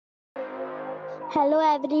Hello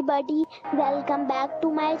everybody, welcome back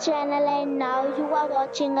to my channel and now you are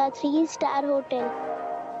watching a 3-star hotel.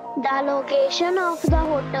 The location of the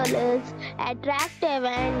hotel is attractive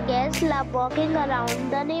and guests love walking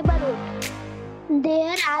around the neighborhood.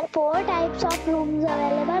 There are 4 types of rooms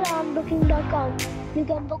available on booking.com. You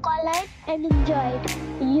can book online and enjoy it.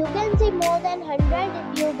 You can see more than 100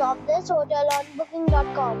 reviews of this hotel on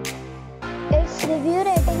booking.com. Its review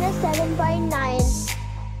rating is 7.9.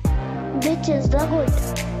 which is the good.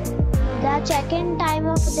 The check-in time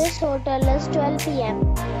of this hotel is 12 p.m.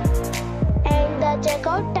 and the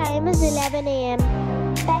check-out time is 11 a.m.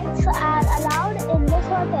 Pets are allowed in this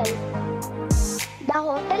hotel. The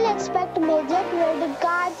hotel accepts major credit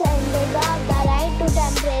cards and reserves the right to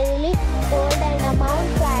temporarily hold an amount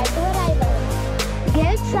prior to arrival.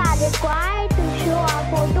 Guests are required to show a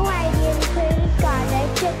photo ID and credit card at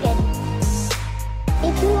check-in.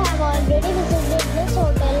 If you have already visited this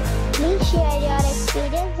hotel, please share your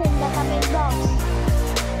experience in the comment box.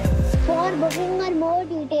 For booking or more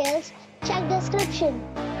details, check description.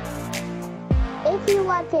 If you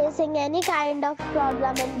are facing any kind of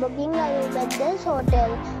problem in booking a room in this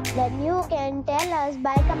hotel, then you can tell us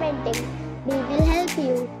by commenting. We will help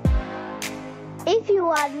you. If you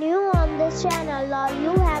are new on this channel or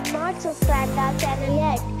you have not subscribed our channel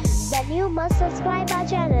yet, then you must subscribe our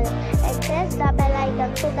channel and press the bell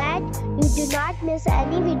icon so that you do not miss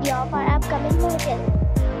any video of our upcoming hotel.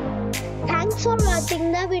 Thanks for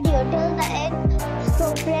watching the video till the end.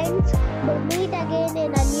 So friends, we'll meet again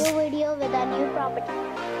in a new video with a new property.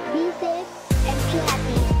 Be safe and be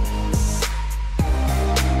happy.